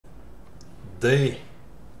day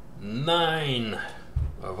 9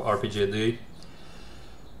 of RPGaDAY.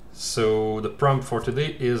 So the prompt for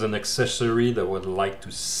today is an accessory that I would like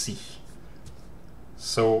to see.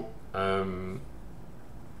 So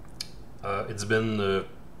it's been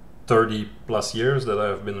 30 plus years that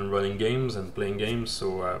I've been running games and playing games,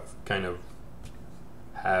 so I've kind of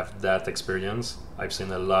have that experience. I've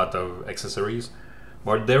seen a lot of accessories,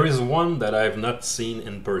 but there is one that I've not seen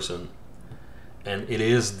in person, and it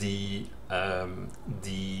is the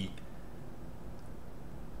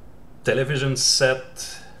television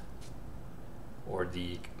set or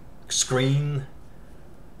the screen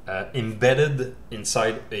embedded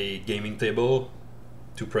inside a gaming table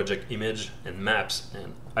to project image and maps,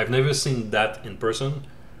 and I've never seen that in person,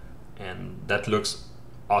 and that looks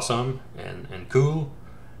awesome and cool.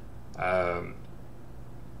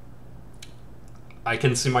 I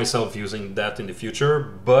can see myself using that in the future,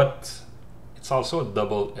 but it's also a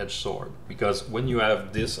double-edged sword, because when you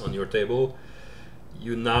have this on your table,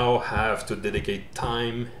 you now have to dedicate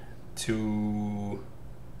time to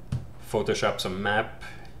Photoshop some map.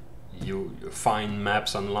 You find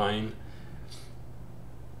maps online,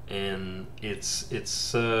 and it's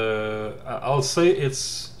I'll say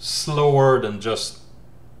it's slower than just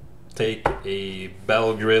take a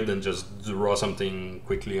bell grid and just draw something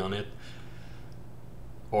quickly on it,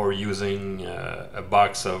 or using a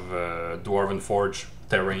box of Dwarven Forge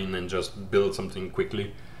terrain and just build something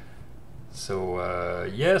quickly. So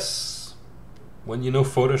yes, when you know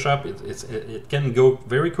Photoshop, it can go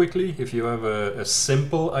very quickly if you have a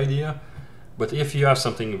simple idea, but if you have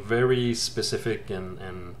something very specific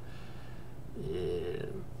and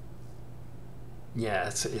yeah,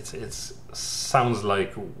 it sounds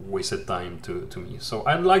like wasted time to me. So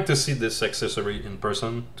I'd like to see this accessory in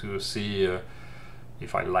person to see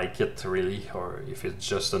if I like it really, or if it's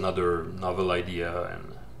just another novel idea,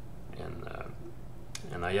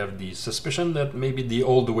 and I have the suspicion that maybe the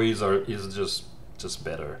old ways is just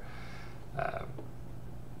better,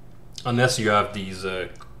 unless you have these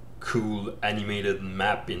cool animated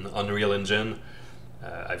map in Unreal Engine.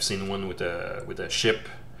 I've seen one with a ship,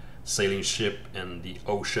 sailing ship, and the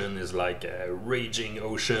ocean is like a raging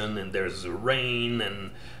ocean, and there's rain,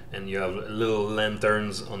 and you have little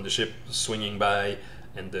lanterns on the ship swinging by,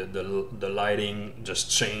 and the lighting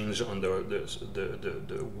just change on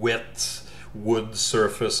the wet wood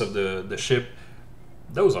surface of the ship.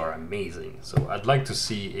 Those are amazing. So I'd like to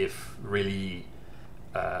see if really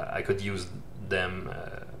I could use them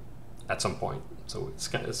at some point. So it's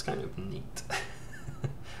kind of neat.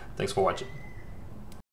 Thanks for watching.